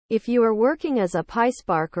If you are working as a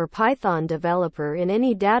PySpark or Python developer in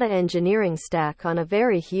any data engineering stack on a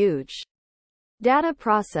very huge data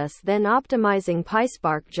process, then optimizing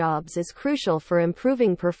PySpark jobs is crucial for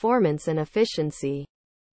improving performance and efficiency.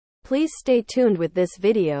 Please stay tuned with this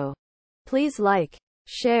video. Please like,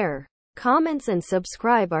 share, comments and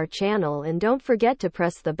subscribe our channel, and don't forget to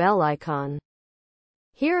press the bell icon.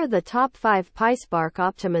 Here are the top 5 PySpark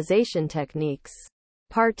optimization techniques.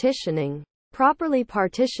 Partitioning. Properly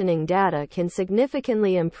partitioning data can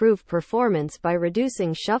significantly improve performance by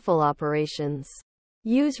reducing shuffle operations.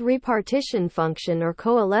 Use repartition function or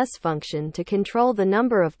coalesce function to control the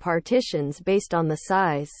number of partitions based on the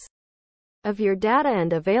size of your data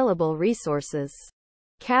and available resources.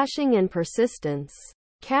 Caching and persistence.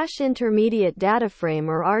 Cache intermediate data frame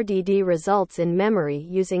or RDD results in memory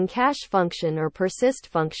using cache function or persist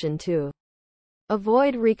function to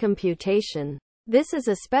avoid recomputation. This is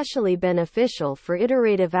especially beneficial for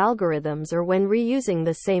iterative algorithms or when reusing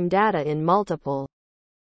the same data in multiple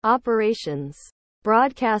operations.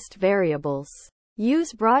 Broadcast variables.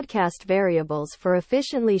 Use broadcast variables for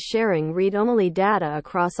efficiently sharing read-only data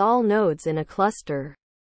across all nodes in a cluster.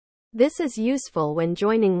 This is useful when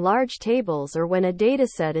joining large tables or when a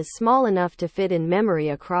dataset is small enough to fit in memory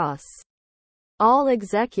across all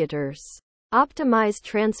executors. Optimize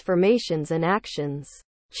transformations and actions.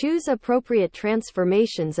 Choose appropriate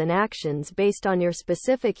transformations and actions based on your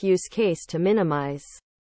specific use case to minimize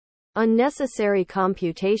unnecessary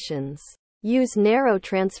computations. Use narrow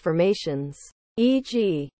transformations,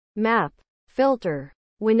 e.g., map, filter,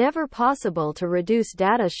 whenever possible to reduce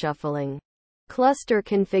data shuffling. Cluster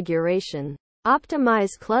configuration.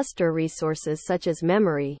 Optimize cluster resources such as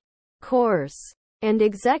memory, cores, and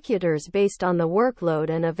executors based on the workload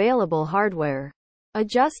and available hardware.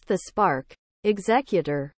 Adjust the Spark,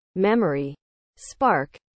 executor, memory,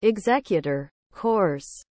 Spark, executor, cores,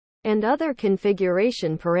 and other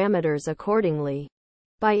configuration parameters accordingly.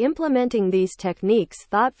 By implementing these techniques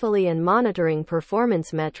thoughtfully and monitoring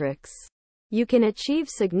performance metrics, you can achieve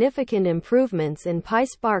significant improvements in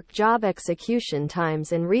PySpark job execution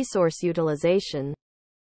times and resource utilization.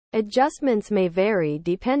 Adjustments may vary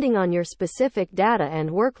depending on your specific data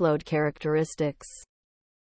and workload characteristics.